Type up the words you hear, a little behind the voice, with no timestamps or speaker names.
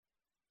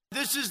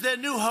This is their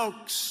new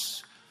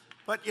hoax.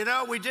 But,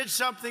 we did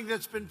something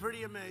that's been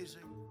pretty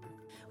amazing.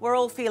 We're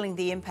all feeling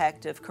the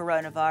impact of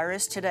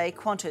coronavirus. Today,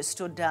 Qantas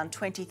stood down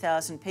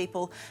 20,000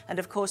 people, and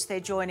of course, they're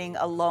joining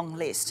a long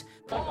list.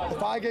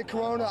 If I get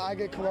corona, I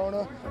get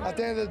corona. At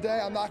the end of the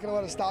day, I'm not going to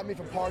let it stop me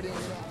from partying.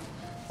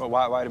 Well,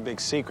 why the big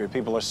secret?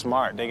 People are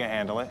smart. They can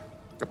handle it.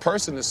 A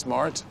person is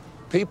smart.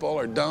 People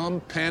are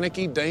dumb,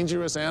 panicky,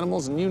 dangerous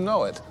animals, and you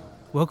know it.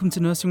 Welcome to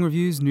Nursing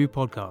Review's new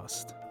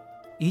podcast.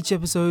 Each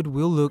episode,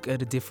 we'll look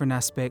at a different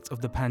aspect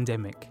of the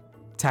pandemic,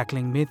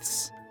 tackling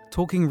myths,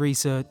 talking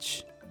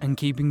research, and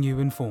keeping you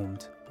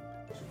informed.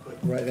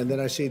 Right, and then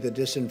I see the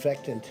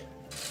disinfectant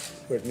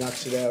where it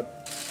knocks it out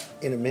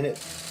in 1 minute.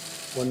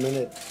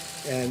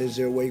 And is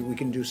there a way we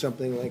can do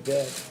something like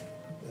that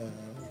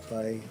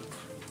by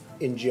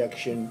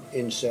injection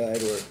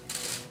inside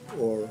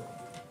or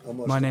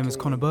almost... My name is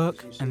Connor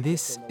Burke, and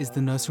this is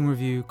the Nursing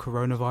Review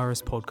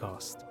Coronavirus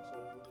Podcast.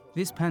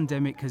 This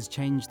pandemic has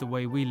changed the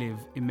way we live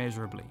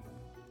immeasurably.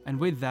 And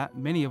with that,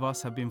 many of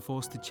us have been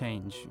forced to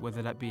change,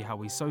 whether that be how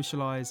we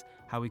socialise,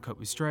 how we cope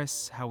with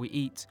stress, how we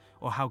eat,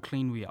 or how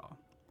clean we are.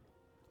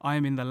 I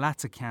am in the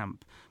latter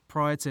camp.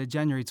 Prior to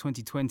January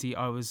 2020,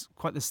 I was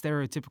quite the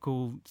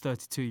stereotypical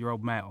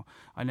 32-year-old male.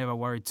 I never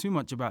worried too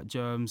much about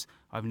germs.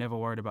 I've never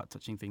worried about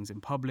touching things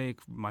in public.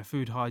 My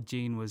food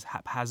hygiene was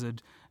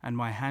haphazard, and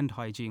my hand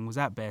hygiene was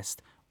at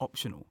best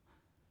optional.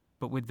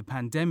 But with the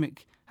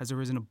pandemic has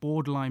arisen a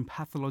borderline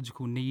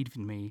pathological need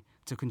for me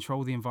to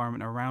control the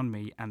environment around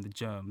me and the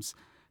germs.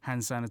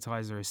 Hand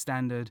sanitizer is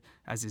standard,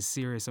 as is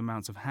serious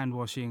amounts of hand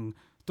washing,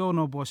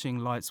 doorknob washing,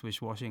 light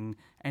switch washing.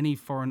 Any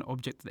foreign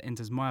object that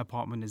enters my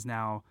apartment is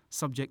now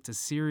subject to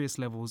serious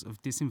levels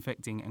of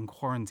disinfecting and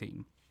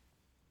quarantine.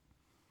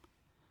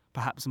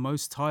 Perhaps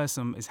most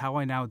tiresome is how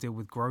I now deal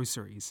with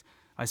groceries.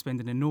 I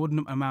spend an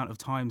inordinate amount of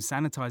time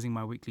sanitizing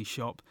my weekly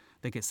shop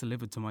that gets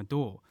delivered to my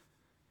door.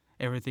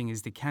 Everything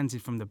is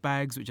decanted from the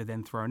bags, which are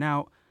then thrown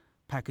out.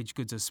 Packaged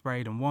goods are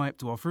sprayed and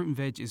wiped, while fruit and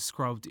veg is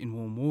scrubbed in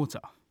warm water.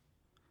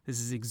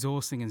 This is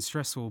exhausting and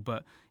stressful,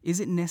 but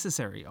is it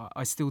necessary?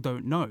 I still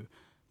don't know,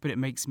 but it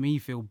makes me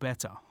feel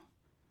better.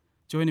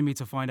 Joining me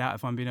to find out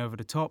if I'm being over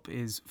the top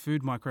is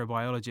food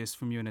microbiologist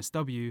from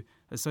UNSW,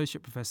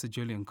 Associate Professor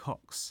Julian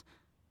Cox.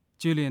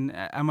 Julian,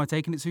 am I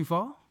taking it too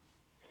far?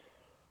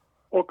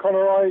 Well,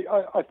 Connor,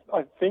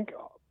 I think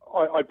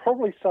I'd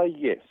probably say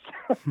yes.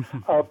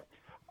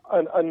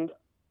 And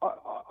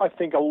I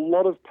think a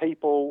lot of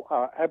people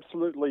are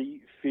absolutely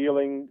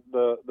feeling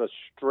the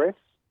stress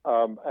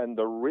and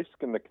the risk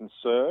and the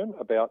concern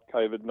about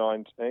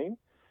COVID-19.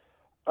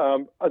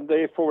 And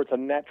therefore, it's a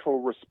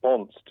natural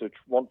response to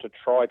want to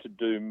try to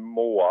do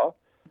more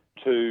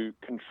to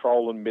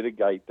control and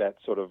mitigate that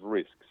sort of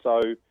risk.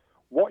 So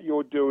what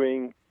you're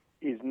doing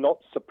is not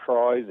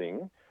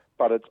surprising,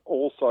 but it's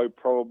also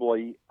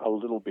probably a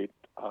little bit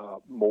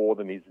more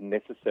than is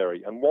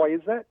necessary. And why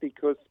is that?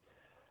 Because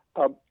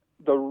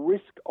the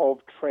risk of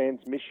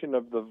transmission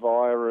of the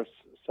virus,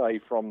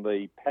 say from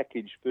the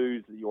packaged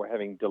foods that you're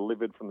having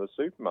delivered from the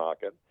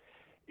supermarket,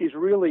 is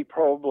really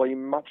probably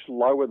much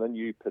lower than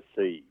you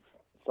perceive.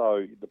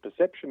 So the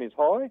perception is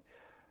high.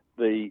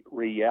 The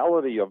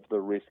reality of the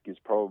risk is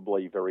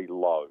probably very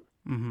low.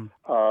 Mm-hmm.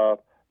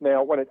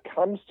 Now, when it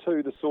comes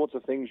to the sorts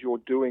of things you're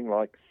doing,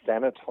 like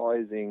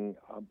sanitizing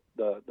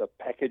the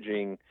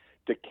packaging,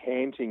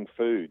 decanting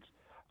foods,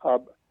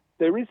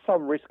 there is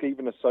some risk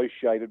even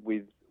associated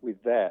with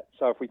that.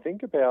 So if we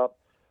think about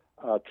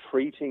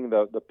treating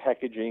the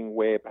packaging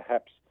where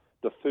perhaps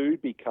the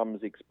food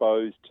becomes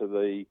exposed to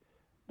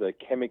the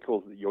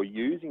chemicals that you're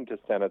using to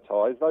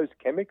sanitize, those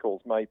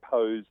chemicals may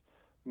pose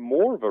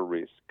more of a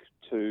risk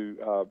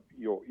to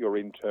your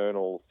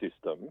internal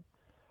system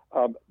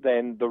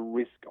than the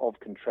risk of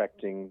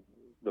contracting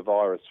the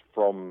virus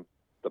from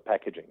the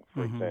packaging,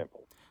 for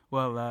example.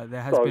 Well,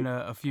 there has been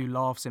a few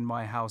laughs in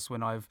my house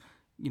when I've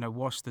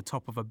washed the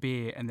top of a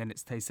beer and then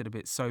it's tasted a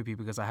bit soapy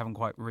because I haven't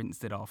quite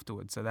rinsed it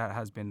afterwards. So that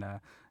has been,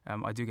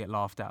 I do get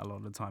laughed at a lot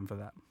of the time for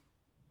that.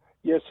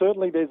 Yeah,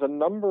 certainly there's a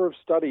number of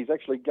studies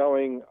actually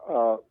going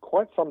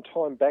quite some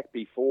time back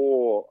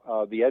before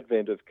the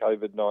advent of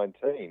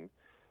COVID-19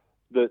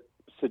 that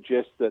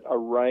suggest that a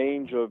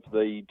range of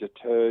the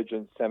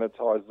detergent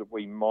sanitizers that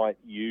we might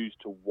use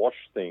to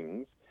wash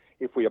things,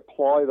 if we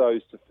apply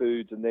those to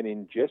foods and then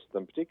ingest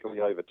them,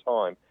 particularly over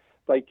time,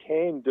 they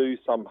can do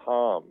some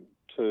harm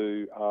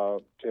to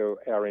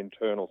our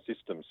internal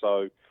system.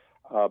 So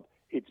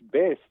it's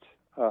best,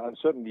 and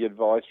certainly the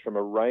advice from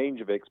a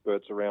range of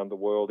experts around the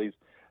world is,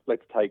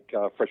 let's take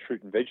fresh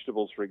fruit and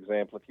vegetables, for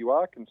example. If you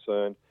are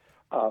concerned,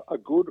 a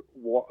good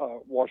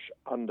wash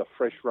under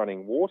fresh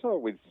running water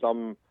with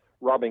some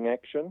rubbing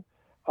action,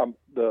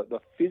 the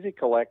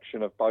physical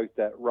action of both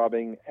that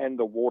rubbing and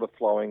the water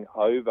flowing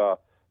over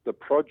the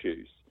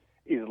produce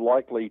is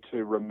likely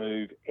to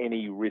remove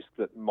any risk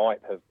that might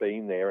have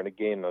been there. And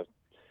again, I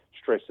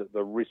stress that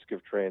the risk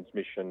of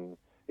transmission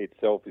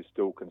itself is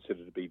still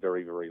considered to be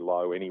very, very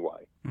low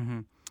anyway. Mm-hmm.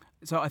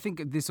 So I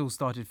think this all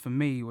started for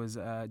me was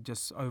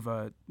just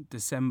over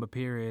December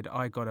period.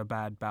 I got a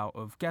bad bout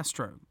of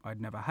gastro. I'd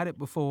never had it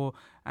before,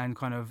 and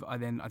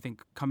I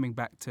think coming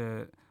back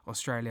to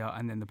Australia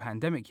and then the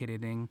pandemic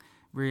hitting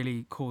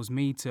really caused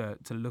me to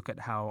look at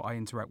how I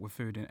interact with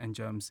food and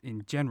germs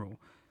in general.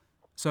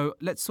 So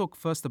let's talk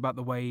first about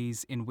the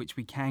ways in which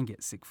we can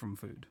get sick from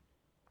food.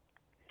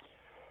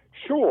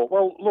 Sure.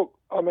 Well, look,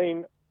 I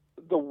mean,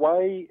 the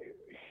way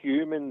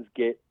humans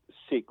get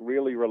sick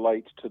really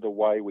relates to the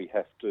way we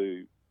have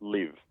to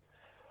live.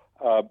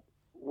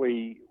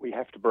 We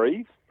have to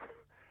breathe.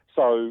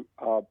 So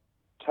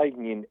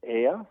taking in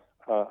air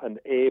and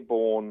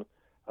airborne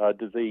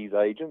disease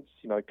agents,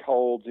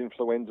 colds,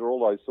 influenza, all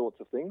those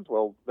sorts of things,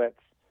 well, that's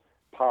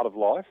part of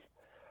life.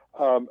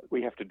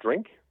 We have to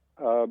drink.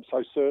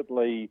 So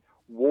certainly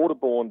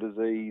waterborne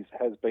disease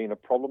has been a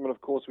problem. And,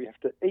 of course, we have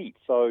to eat.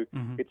 So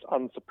it's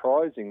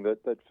unsurprising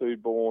that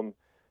foodborne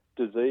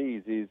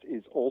disease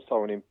is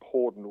also an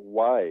important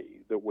way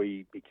that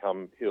we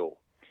become ill.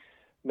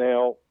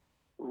 Now,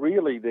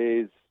 really,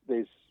 there's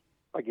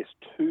I guess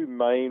two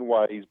main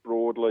ways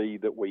broadly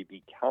that we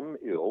become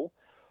ill.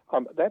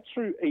 That's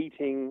through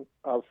eating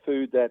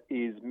food that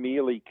is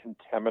merely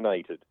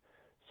contaminated.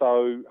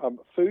 So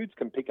foods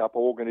can pick up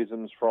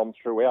organisms from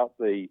throughout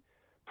the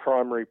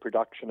primary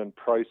production and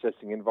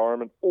processing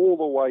environment all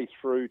the way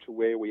through to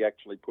where we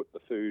actually put the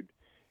food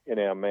in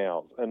our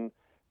mouths. And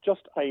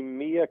just a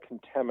mere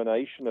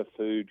contamination of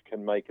food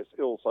can make us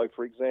ill. So,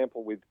 for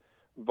example, with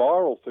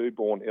viral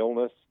foodborne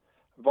illness,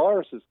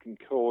 viruses can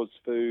cause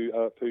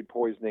food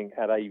poisoning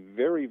at a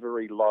very,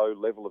 very low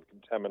level of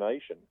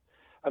contamination.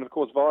 And, of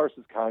course,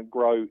 viruses can't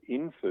grow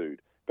in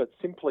food, but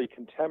simply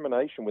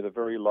contamination with a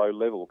very low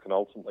level can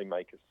ultimately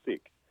make us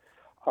sick.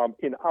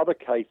 In other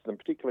cases, and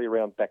particularly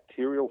around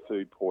bacterial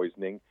food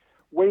poisoning,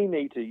 we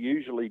need to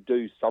usually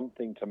do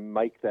something to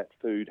make that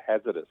food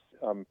hazardous.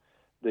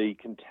 The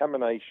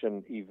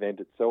contamination event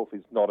itself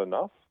is not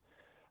enough.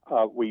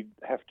 We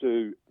have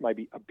to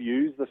maybe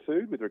abuse the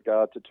food with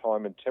regard to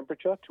time and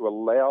temperature to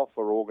allow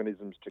for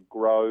organisms to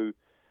grow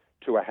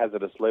to a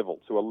hazardous level,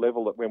 to a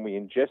level that when we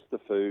ingest the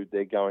food,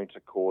 they're going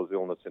to cause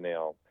illness in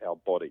our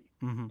body.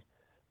 Mm-hmm.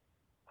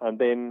 And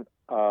then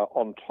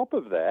on top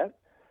of that,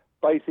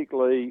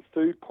 basically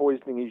food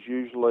poisoning is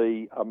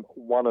usually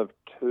one of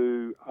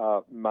two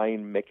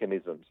main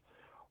mechanisms.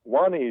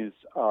 One is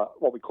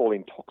what we call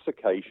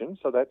intoxication.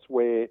 So that's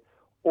where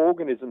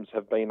organisms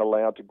have been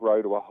allowed to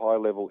grow to a high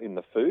level in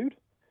the food.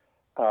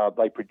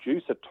 They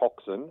produce a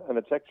toxin, and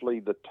it's actually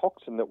the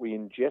toxin that we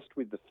ingest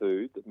with the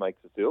food that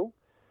makes us ill.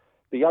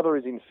 The other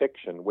is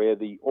infection, where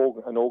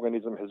an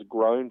organism has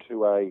grown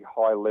to a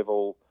high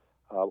level,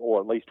 or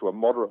at least to a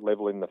moderate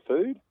level in the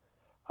food,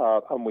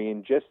 and we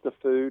ingest the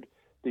food.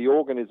 The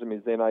organism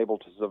is then able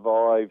to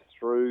survive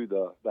through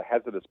the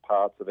hazardous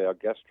parts of our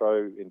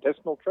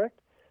gastrointestinal tract,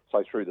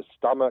 so through the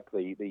stomach,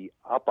 the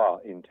upper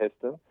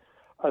intestine,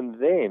 and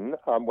then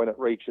when it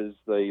reaches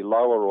the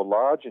lower or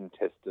large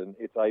intestine,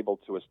 it's able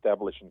to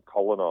establish and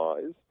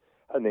colonize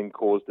and then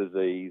cause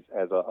disease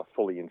as a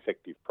fully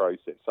infective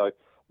process. So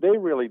they're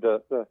really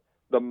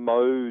the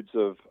modes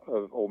of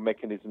or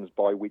mechanisms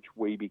by which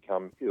we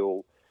become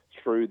ill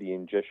through the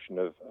ingestion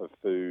of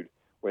food,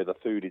 where the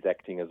food is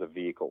acting as a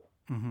vehicle.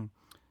 Mm-hmm.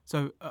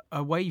 So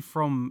away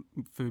from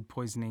food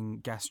poisoning,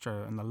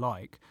 gastro and the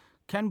like,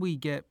 can we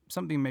get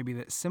something maybe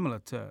that's similar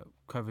to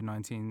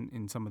COVID-19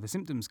 in some of the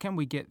symptoms? Can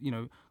we get,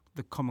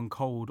 the common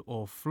cold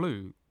or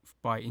flu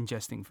by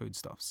ingesting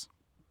foodstuffs?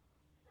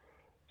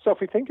 So if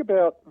we think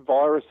about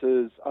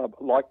viruses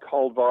like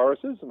cold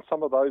viruses, and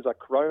some of those are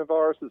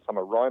coronaviruses, some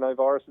are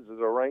rhinoviruses, there's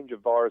a range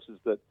of viruses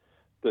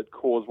that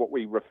cause what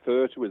we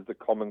refer to as the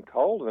common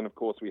cold. And then, of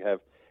course, we have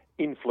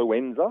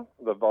influenza,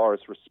 the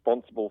virus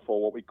responsible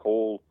for what we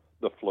call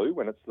the flu,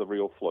 when it's the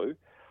real flu.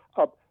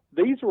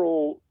 These are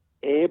all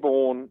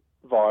airborne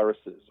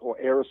viruses or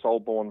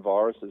aerosol-borne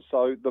viruses.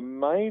 So the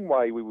main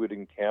way we would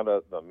encounter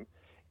them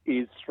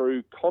is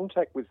through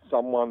contact with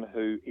someone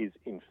who is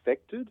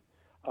infected,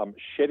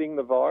 shedding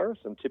the virus,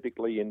 and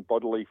typically in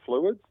bodily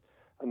fluids,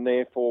 and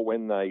therefore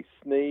when they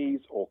sneeze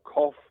or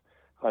cough,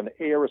 an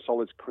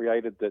aerosol is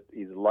created that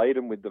is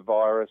laden with the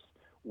virus.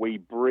 We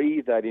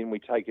breathe that in, we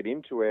take it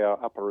into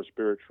our upper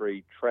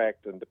respiratory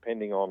tract, and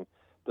depending on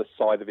the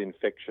site of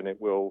infection,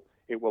 it will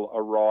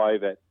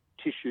arrive at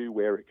tissue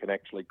where it can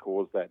actually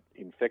cause that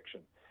infection.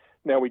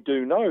 Now, we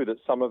do know that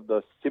some of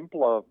the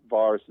simpler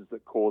viruses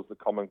that cause the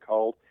common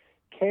cold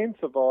can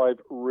survive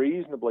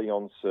reasonably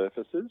on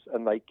surfaces,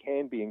 and they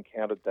can be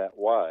encountered that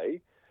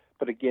way.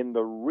 But again,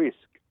 the risk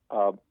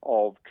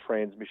of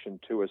transmission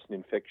to us and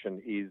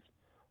infection is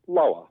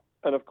lower.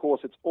 And of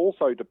course, it's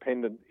also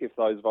dependent, if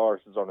those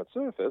viruses are on a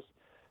surface,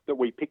 that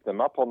we pick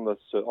them up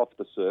off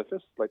the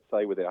surface, let's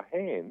say with our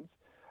hands,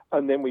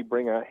 and then we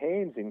bring our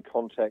hands in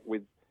contact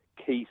with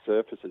key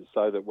surfaces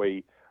so that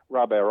we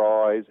rub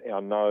our eyes,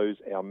 our nose,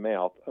 our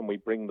mouth, and we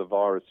bring the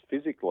virus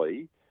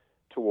physically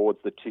towards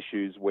the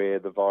tissues where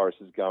the virus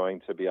is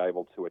going to be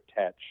able to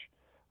attach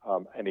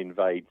and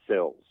invade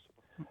cells.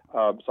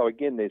 So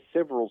again, there's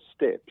several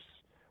steps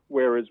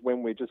whereas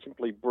when we're just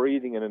simply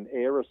breathing in an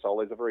aerosol,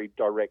 there's a very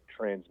direct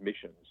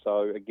transmission.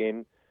 So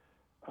again,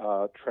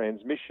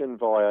 transmission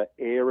via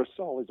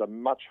aerosol is a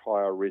much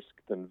higher risk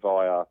than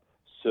via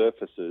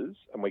surfaces,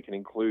 and we can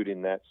include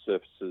in that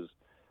surfaces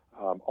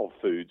of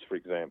foods, for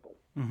example.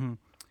 Mm-hmm.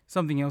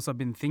 Something else I've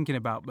been thinking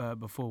about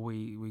before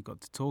we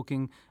got to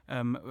talking,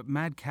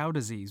 mad cow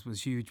disease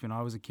was huge when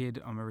I was a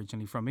kid. I'm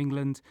originally from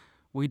England.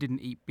 We didn't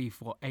eat beef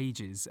for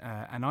ages,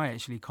 and I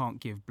actually can't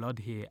give blood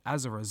here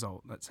as a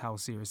result. That's how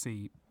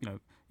seriously,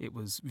 it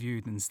was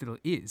viewed and still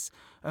is.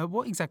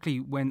 What exactly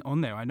went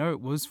on there? I know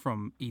it was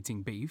from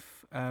eating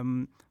beef,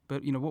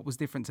 but what was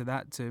different to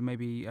that to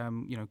maybe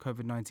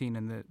COVID-19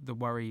 and the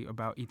worry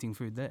about eating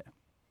food there?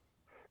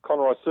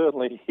 Connor, I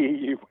certainly hear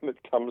you when it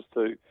comes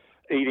to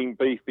eating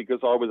beef, because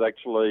I was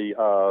actually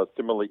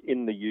similarly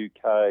in the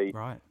UK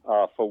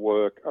for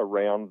work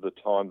around the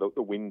time,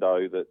 the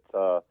window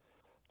that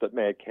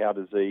mad cow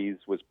disease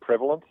was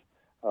prevalent.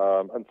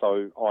 And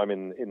so I'm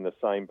in the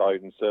same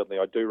boat, and certainly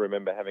I do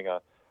remember having a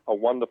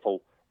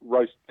wonderful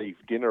roast beef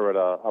dinner at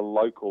a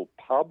local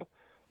pub,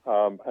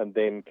 and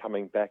then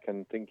coming back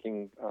and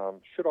thinking,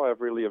 should I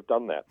have really have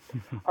done that?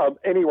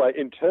 Anyway,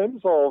 in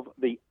terms of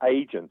the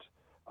agent,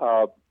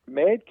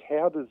 mad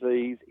cow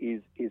disease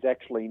is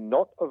actually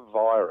not a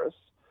virus,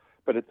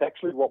 but it's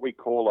actually what we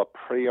call a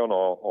prion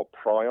or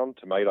prion,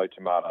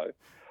 tomato,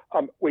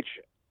 which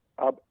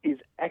is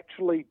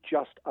actually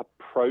just a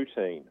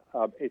protein.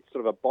 It's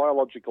sort of a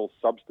biological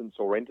substance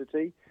or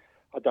entity.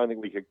 I don't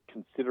think we could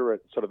consider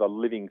it sort of a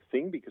living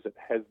thing because it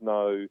has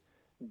no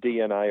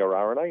DNA or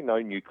RNA, no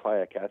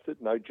nucleic acid,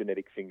 no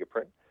genetic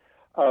fingerprint.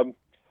 And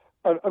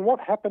what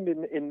happened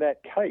in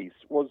that case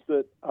was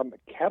that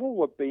cattle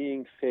were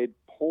being fed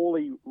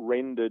poorly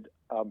rendered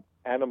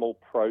animal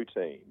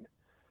protein,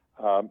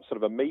 sort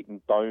of a meat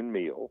and bone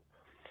meal,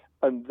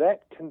 and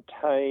that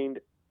contained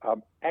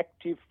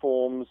active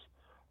forms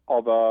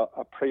of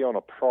a prion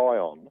or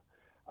prion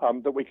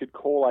that we could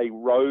call a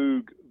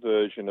rogue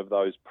version of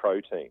those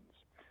proteins.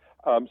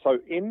 So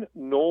in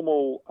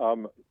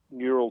normal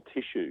neural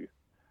tissue,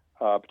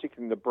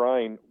 particularly in the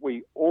brain,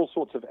 all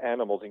sorts of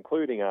animals,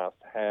 including us,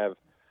 have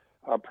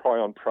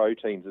prion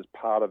proteins as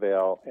part of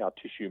our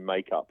tissue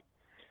makeup.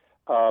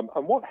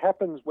 And what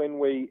happens when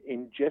we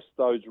ingest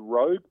those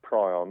rogue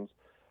prions,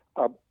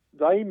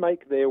 they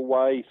make their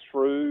way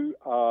through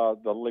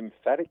the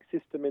lymphatic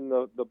system in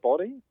the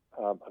body,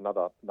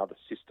 another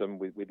system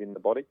within the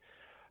body,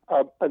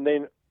 and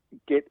then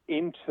get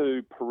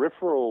into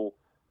peripheral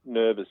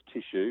nervous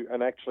tissue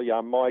and actually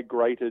are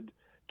migrated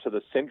to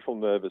the central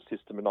nervous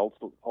system and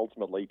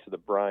ultimately to the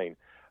brain.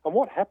 And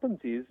what happens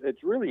is,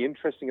 it's really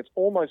interesting, it's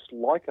almost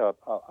like a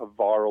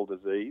viral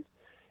disease,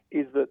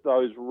 is that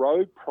those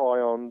rogue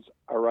prions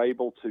are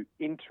able to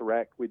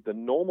interact with the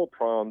normal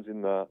prions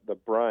in the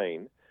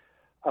brain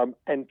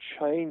and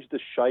change the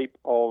shape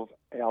of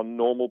our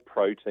normal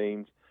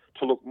proteins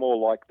to look more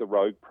like the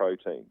rogue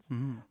proteins.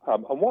 Mm-hmm.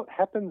 And what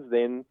happens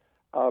then,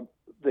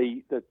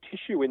 the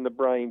tissue in the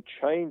brain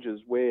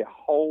changes where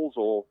holes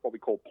or what we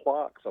call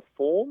plaques are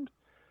formed,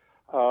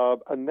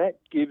 and that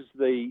gives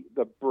the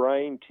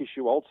brain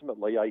tissue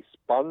ultimately a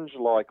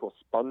sponge-like or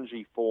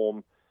spongy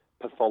form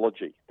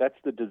pathology. That's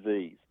the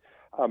disease.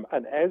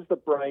 And as the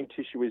brain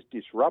tissue is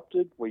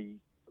disrupted, we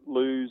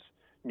lose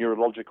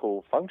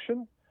neurological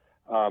function,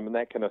 and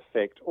that can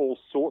affect all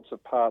sorts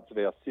of parts of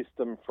our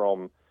system,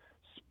 from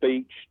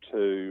speech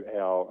to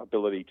our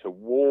ability to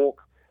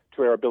walk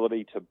to our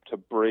ability to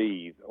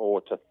breathe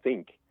or to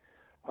think.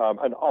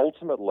 And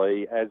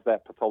ultimately, as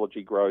that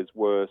pathology grows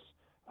worse,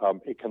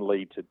 it can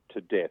lead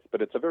to death.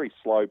 But it's a very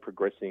slow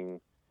progressing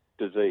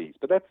disease.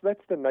 But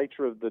that's the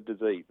nature of the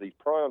disease, these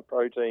prion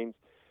proteins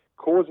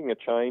causing a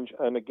change.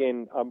 And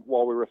again,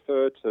 while we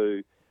refer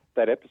to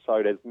that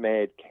episode as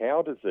mad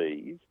cow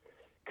disease,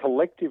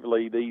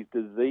 collectively these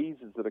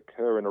diseases that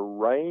occur in a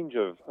range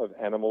of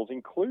animals,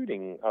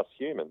 including us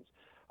humans,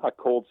 are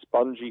called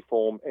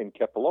spongiform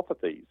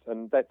encephalopathies.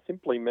 And that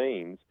simply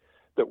means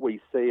that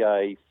we see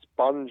a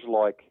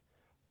sponge-like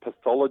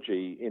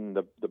pathology in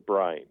the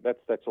brain.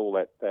 That's all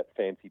that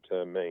fancy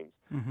term means.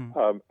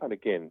 Mm-hmm. And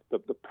again, the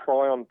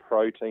prion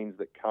proteins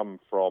that come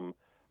from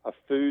a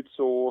food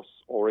source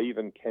or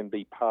even can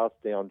be passed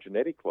down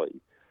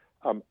genetically,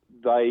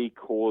 they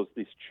cause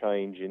this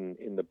change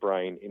in the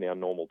brain in our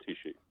normal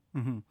tissue.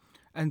 Mm-hmm.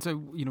 And so,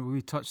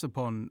 we touched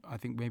upon, I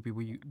think maybe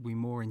we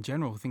more in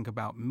general think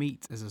about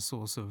meat as a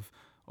source of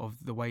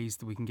the ways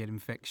that we can get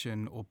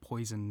infection or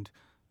poisoned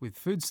with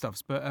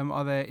foodstuffs. But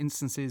are there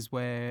instances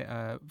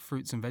where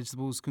fruits and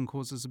vegetables can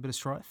cause us a bit of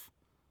strife?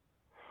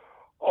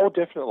 Oh,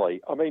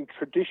 definitely. I mean,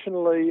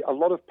 traditionally, a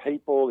lot of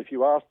people, if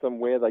you ask them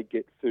where they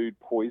get food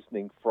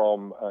poisoning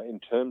from in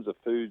terms of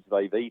foods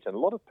they've eaten, a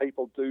lot of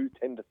people do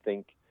tend to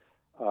think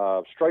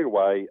straight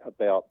away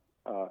about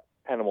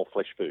animal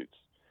flesh foods.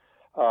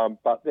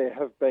 But there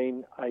have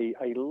been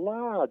a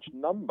large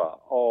number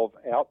of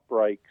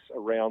outbreaks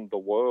around the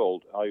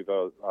world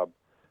over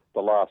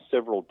the last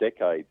several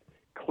decades,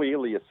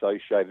 clearly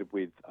associated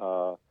with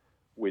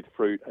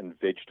fruit and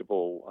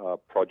vegetable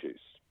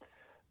produce.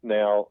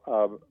 Now,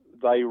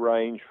 they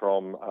range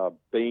from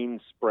bean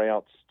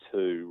sprouts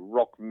to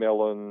rock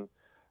melon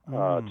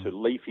to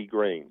leafy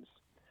greens.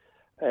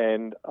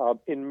 And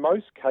in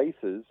most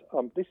cases,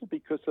 this is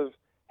because of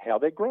how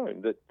they're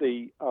grown, that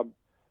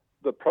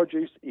the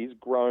produce is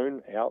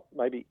grown out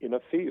maybe in a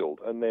field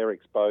and they're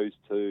exposed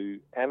to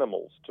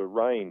animals, to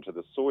rain, to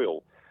the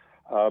soil,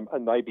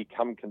 and they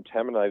become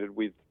contaminated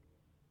with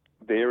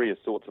various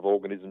sorts of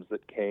organisms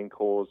that can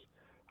cause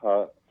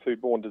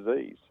foodborne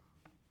disease.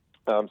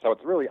 So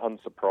it's really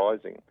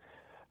unsurprising.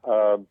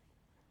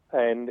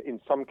 And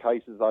in some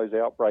cases, those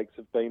outbreaks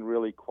have been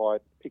really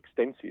quite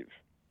extensive.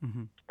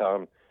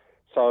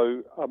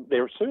 So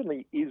there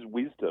certainly is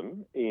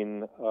wisdom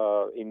in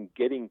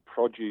getting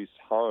produce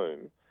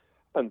home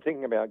and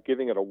thinking about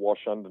giving it a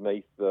wash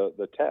underneath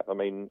the tap. I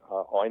mean,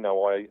 I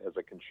know I, as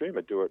a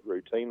consumer, do it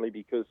routinely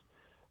because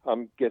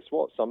guess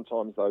what?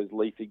 Sometimes those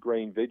leafy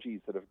green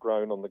veggies that have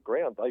grown on the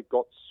ground, they've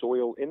got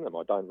soil in them.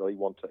 I don't really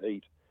want to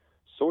eat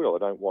soil. I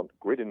don't want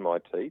grit in my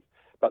teeth.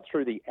 But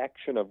through the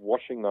action of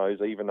washing those,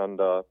 even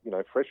under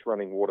fresh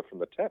running water from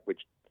the tap,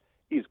 which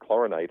is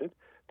chlorinated,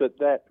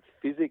 that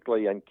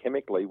physically and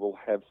chemically will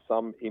have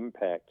some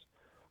impact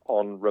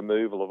on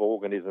removal of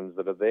organisms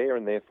that are there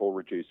and therefore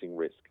reducing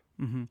risk.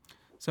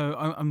 So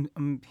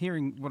I'm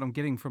hearing, what I'm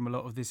getting from a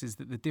lot of this is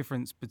that the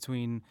difference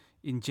between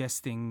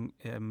ingesting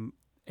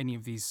any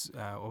of these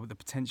or the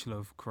potential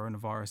of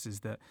coronavirus is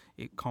that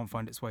it can't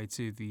find its way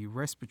to the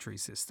respiratory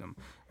system.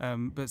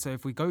 But so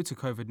if we go to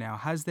COVID now,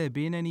 has there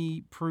been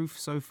any proof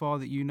so far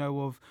that you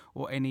know of,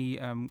 or any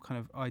kind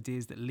of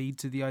ideas that lead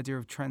to the idea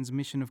of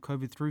transmission of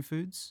COVID through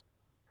foods?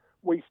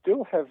 We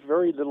still have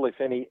very little,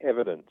 if any,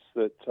 evidence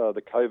that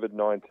the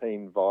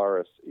COVID-19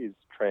 virus is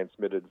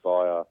transmitted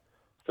via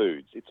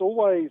foods. It's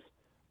always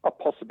a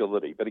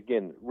possibility, but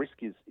again,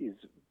 risk is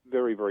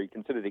very, very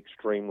considered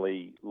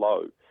extremely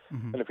low.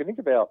 And if we think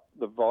about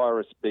the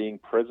virus being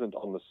present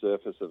on the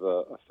surface of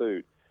a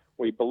food,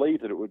 we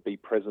believe that it would be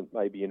present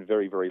maybe in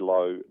very, very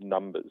low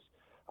numbers.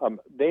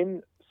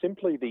 Then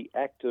simply the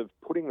act of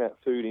putting that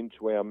food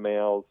into our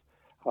mouths,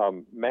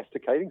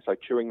 masticating, so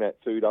chewing that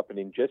food up and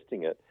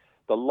ingesting it,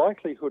 the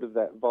likelihood of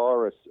that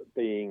virus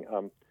being,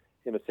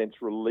 in a sense,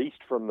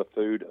 released from the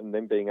food and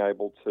then being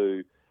able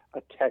to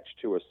attach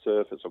to a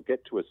surface or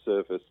get to a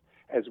surface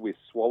as we're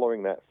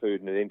swallowing that food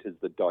and it enters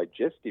the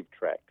digestive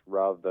tract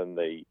rather than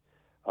the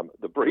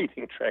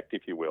breathing tract,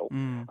 if you will,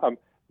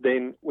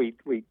 then we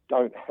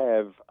don't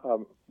have,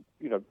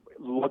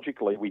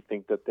 logically we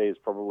think that there's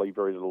probably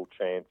very little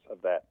chance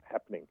of that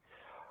happening.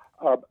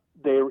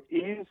 There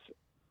is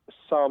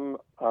some,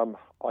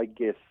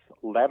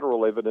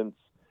 lateral evidence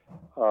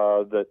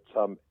that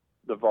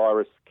the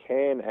virus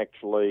can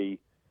actually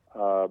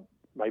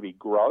maybe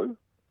grow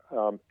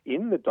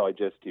in the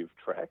digestive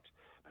tract.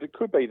 But it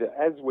could be that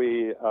as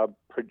we're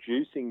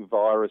producing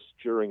virus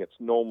during its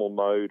normal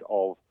mode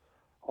of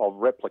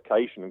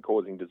replication and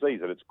causing disease,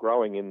 that it's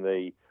growing in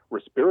the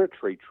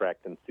respiratory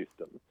tract and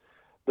system,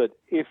 that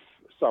if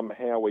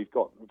somehow we've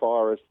got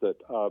virus that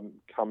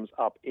comes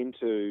up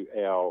into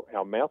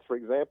our mouth, for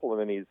example, and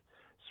then is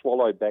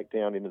swallowed back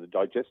down into the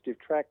digestive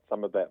tract,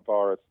 some of that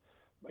virus,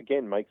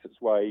 again, makes its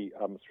way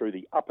through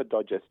the upper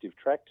digestive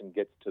tract and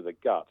gets to the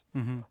gut.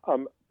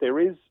 There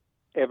is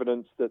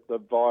evidence that the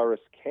virus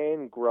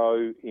can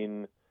grow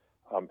in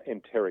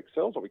enteric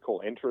cells, what we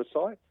call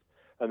enterocytes,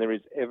 and there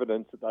is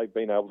evidence that they've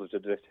been able to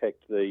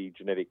detect the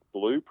genetic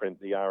blueprint,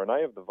 the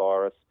RNA of the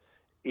virus,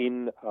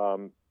 in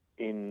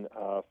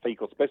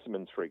fecal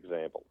specimens, for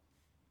example.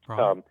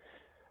 Right.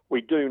 We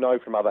do know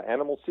from other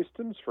animal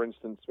systems, for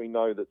instance, we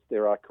know that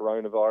there are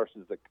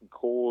coronaviruses that can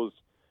cause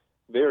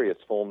various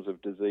forms of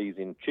disease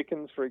in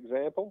chickens, for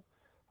example,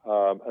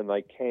 and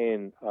they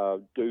can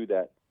do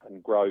that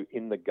and grow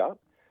in the gut.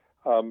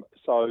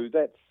 So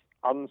that's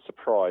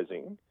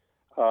unsurprising,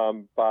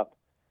 but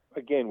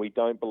again, we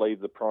don't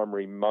believe the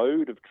primary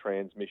mode of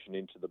transmission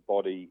into the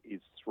body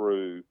is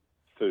through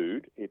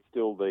food. It's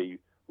still the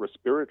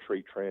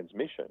respiratory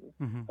transmission,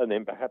 and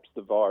then perhaps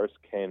the virus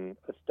can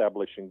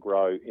establish and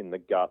grow in the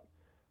gut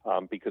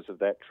because of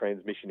that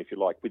transmission, if you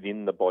like,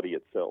 within the body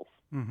itself.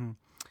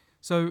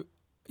 So,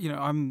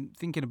 I'm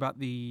thinking about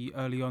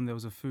early on there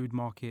was a food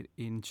market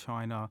in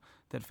China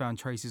that found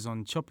traces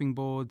on chopping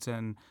boards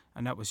and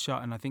that was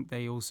shut. And I think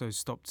they also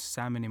stopped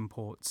salmon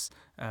imports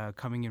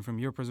coming in from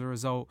Europe as a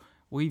result.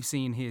 We've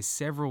seen here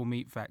several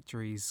meat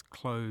factories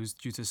closed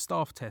due to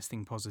staff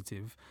testing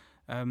positive.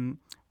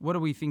 What are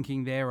we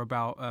thinking there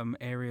about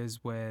areas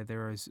where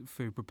there is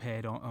food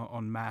prepared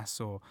en masse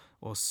or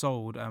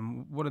sold?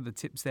 What are the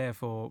tips there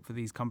for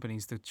these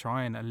companies to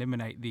try and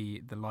eliminate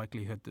the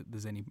likelihood that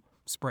there's any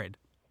spread?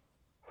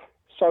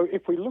 So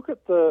if we look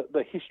at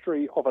the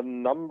history of a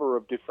number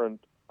of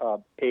different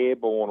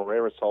airborne or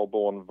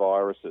aerosol-borne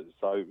viruses,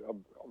 so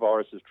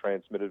viruses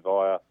transmitted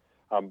via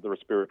the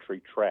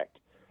respiratory tract.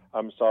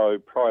 So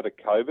prior to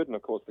COVID, and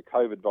of course the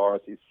COVID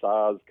virus is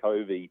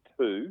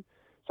SARS-CoV-2,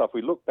 so if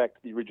we look back to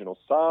the original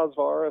SARS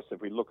virus,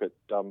 if we look at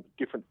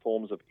different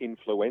forms of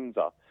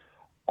influenza,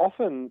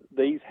 often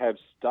these have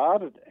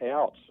started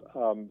out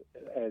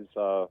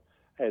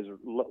as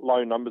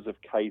low numbers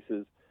of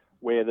cases,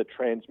 where the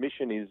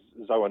transmission is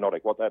zoonotic.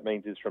 What that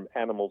means is from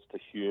animals to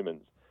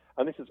humans.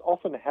 And this has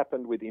often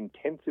happened with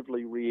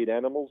intensively reared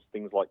animals,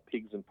 things like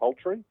pigs and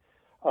poultry,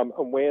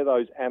 and where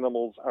those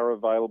animals are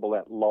available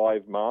at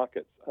live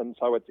markets. And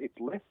so it's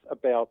less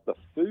about the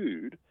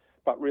food,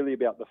 but really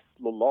about the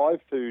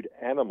live food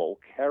animal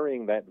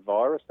carrying that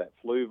virus, that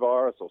flu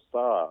virus or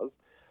SARS,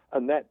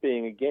 and that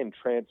being, again,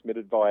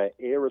 transmitted via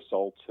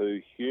aerosol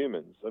to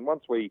humans. And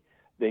once we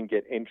then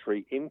get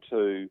entry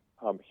into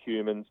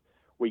humans,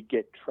 we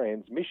get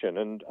transmission.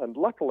 And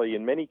luckily,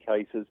 in many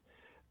cases,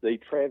 the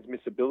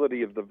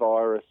transmissibility of the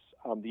virus,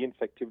 the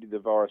infectivity of the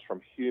virus from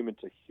human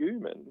to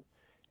human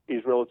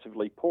is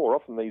relatively poor.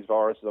 Often these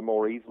viruses are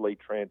more easily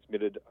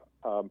transmitted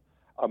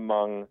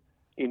among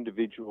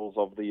individuals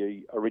of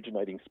the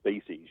originating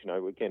species,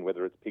 again,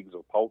 whether it's pigs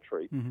or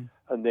poultry. Mm-hmm.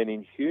 And then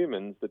in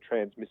humans, the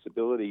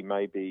transmissibility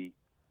may be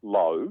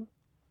low,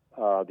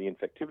 the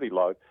infectivity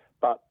low,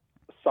 but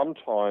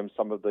sometimes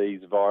some of these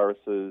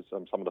viruses,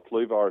 some of the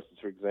flu viruses,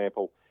 for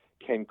example,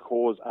 can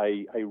cause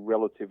a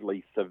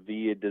relatively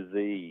severe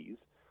disease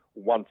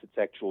once it's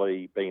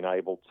actually been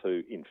able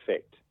to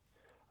infect.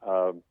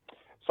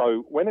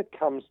 So when it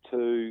comes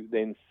to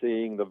then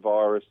seeing the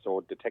virus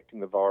or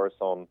detecting the virus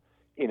on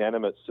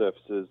inanimate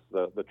surfaces,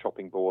 the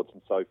chopping boards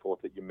and so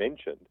forth that you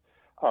mentioned,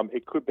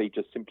 it could be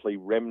just simply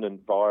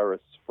remnant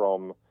virus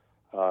from,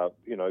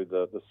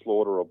 the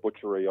slaughter or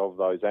butchery of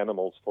those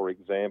animals, for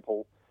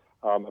example.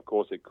 Of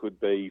course, it could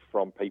be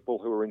from people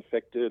who are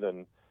infected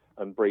and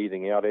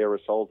breathing out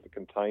aerosols that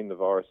contain the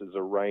virus. There's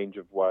a range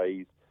of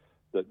ways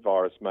that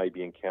virus may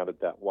be encountered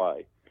that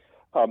way.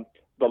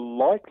 The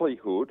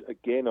likelihood,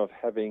 again, of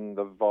having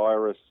the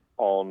virus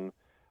on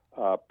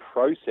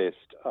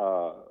processed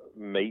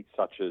meat,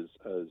 such as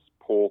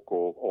pork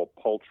or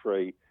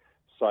poultry,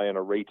 say in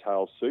a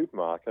retail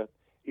supermarket,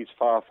 is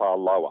far, far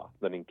lower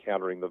than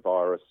encountering the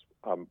virus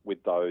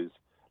with those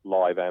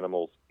live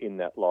animals in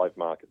that live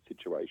market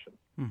situation.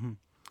 Mm-hmm.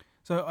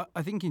 So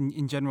I think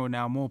in general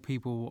now, more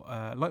people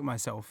like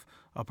myself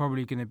are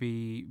probably going to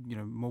be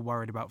more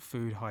worried about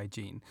food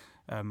hygiene,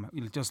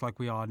 just like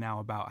we are now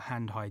about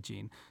hand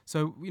hygiene.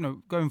 So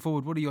going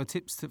forward, what are your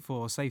tips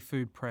for safe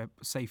food prep,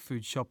 safe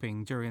food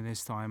shopping during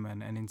this time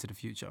and into the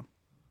future?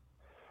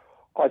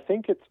 I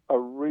think it's a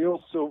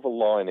real silver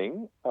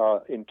lining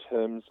in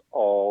terms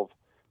of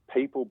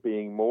people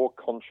being more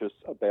conscious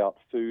about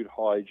food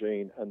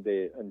hygiene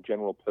and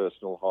general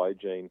personal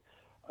hygiene.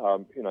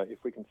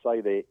 If we can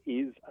say there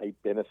is a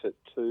benefit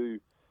to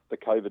the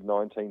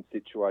COVID-19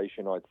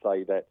 situation, I'd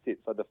say that's it.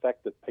 So the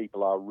fact that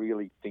people are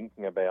really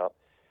thinking about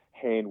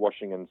hand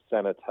washing and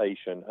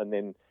sanitation and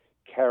then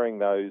carrying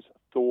those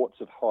thoughts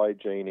of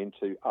hygiene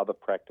into other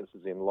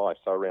practices in life,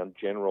 so around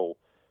general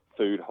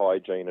food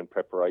hygiene and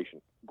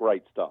preparation,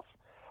 great stuff.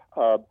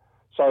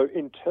 So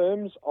in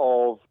terms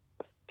of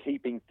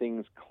keeping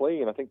things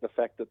clean, I think the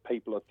fact that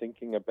people are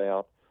thinking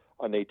about,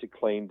 I need to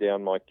clean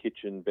down my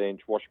kitchen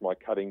bench, wash my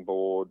cutting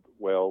board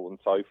well, and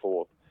so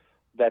forth,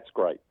 that's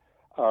great.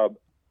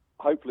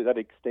 Hopefully that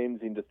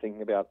extends into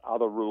thinking about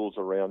other rules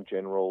around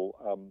general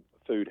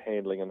food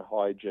handling and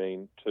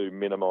hygiene to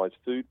minimise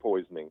food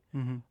poisoning.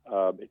 Mm-hmm.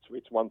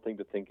 It's one thing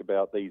to think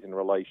about these in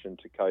relation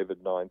to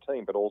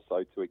COVID-19, but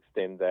also to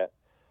extend that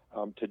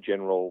to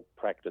general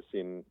practice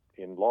in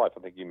life.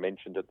 I think you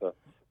mentioned at the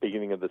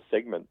beginning of the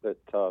segment that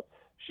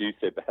you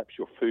said perhaps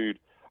your food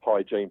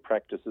hygiene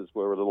practices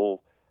were a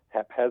little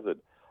haphazard.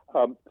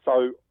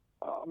 So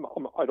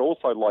I'd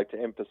also like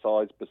to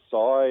emphasise,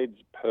 besides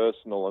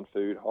personal and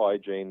food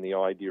hygiene, the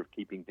idea of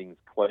keeping things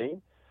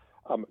clean.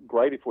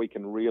 Great if we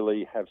can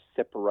really have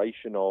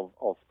separation of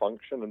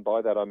function, and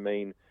by that I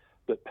mean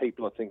that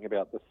people are thinking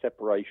about the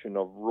separation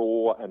of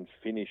raw and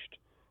finished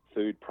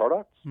food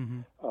products.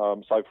 Mm-hmm.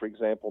 So, for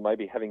example,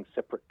 maybe having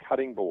separate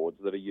cutting boards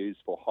that are used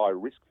for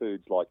high-risk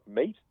foods like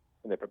meat,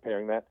 and they're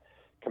preparing that,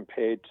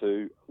 compared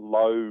to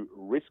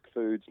low-risk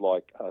foods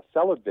like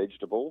salad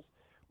vegetables,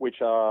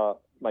 which are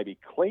maybe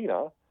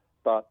cleaner,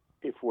 but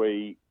if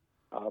we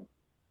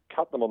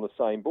cut them on the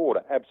same board,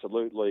 are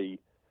absolutely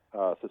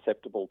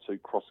susceptible to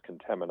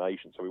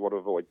cross-contamination. So we want to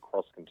avoid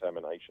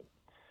cross-contamination.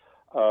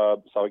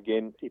 So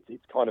again,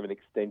 it's kind of an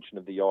extension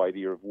of the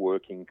idea of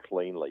working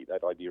cleanly,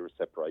 that idea of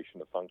separation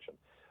of function.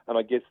 And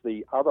I guess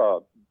the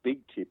other big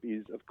tip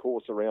is, of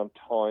course, around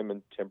time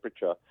and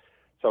temperature.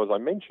 So as I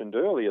mentioned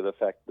earlier, the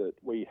fact that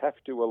we have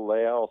to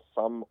allow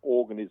some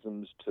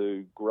organisms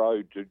to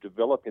grow, to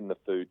develop in the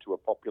food to a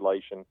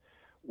population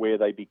where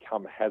they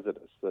become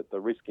hazardous, that the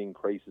risk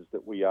increases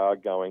that we are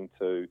going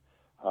to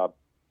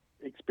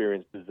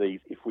experience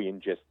disease if we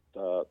ingest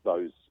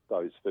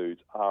those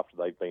foods after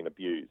they've been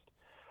abused.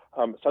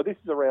 So this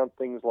is around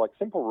things like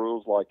simple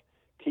rules like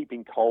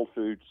keeping cold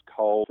foods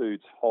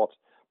hot,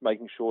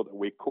 making sure that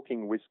we're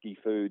cooking risky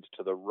foods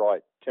to the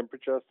right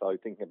temperature. So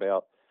thinking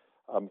about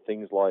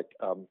things like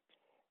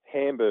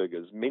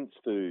hamburgers, minced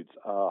foods,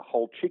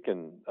 whole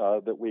chicken,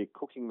 that we're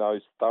cooking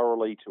those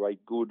thoroughly to a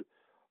good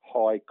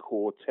high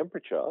core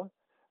temperature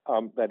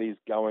that is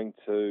going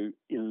to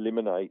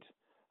eliminate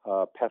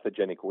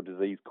pathogenic or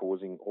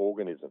disease-causing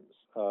organisms.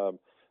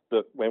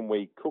 that when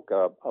we cook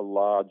a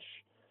large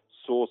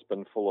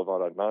saucepan full of, I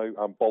don't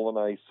know,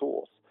 bolognese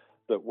sauce,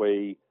 that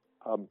we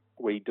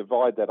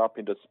divide that up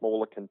into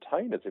smaller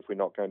containers if we're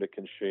not going to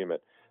consume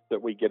it,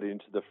 that we get it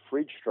into the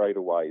fridge straight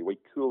away, we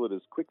cool it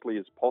as quickly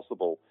as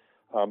possible,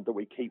 that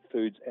we keep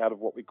foods out of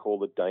what we call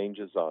the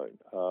danger zone,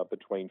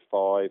 between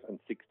 5 and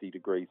 60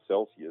 degrees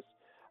Celsius,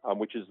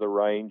 which is the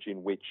range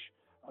in which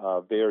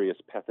various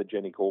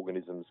pathogenic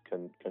organisms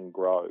can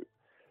grow.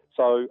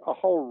 So a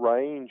whole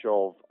range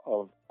of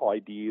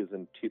ideas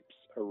and tips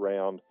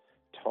around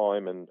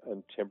time and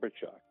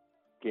temperature.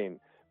 Again,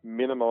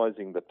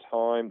 minimising the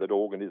time that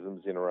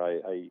organisms in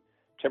a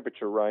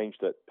temperature range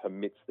that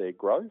permits their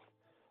growth.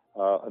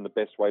 And the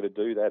best way to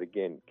do that,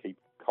 again, keep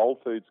cold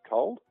foods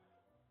cold,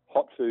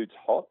 hot foods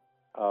hot,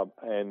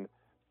 and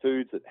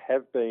foods that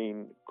have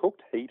been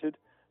cooked, heated,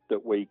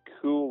 that we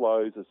cool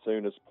those as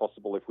soon as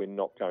possible if we're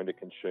not going to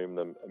consume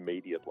them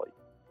immediately.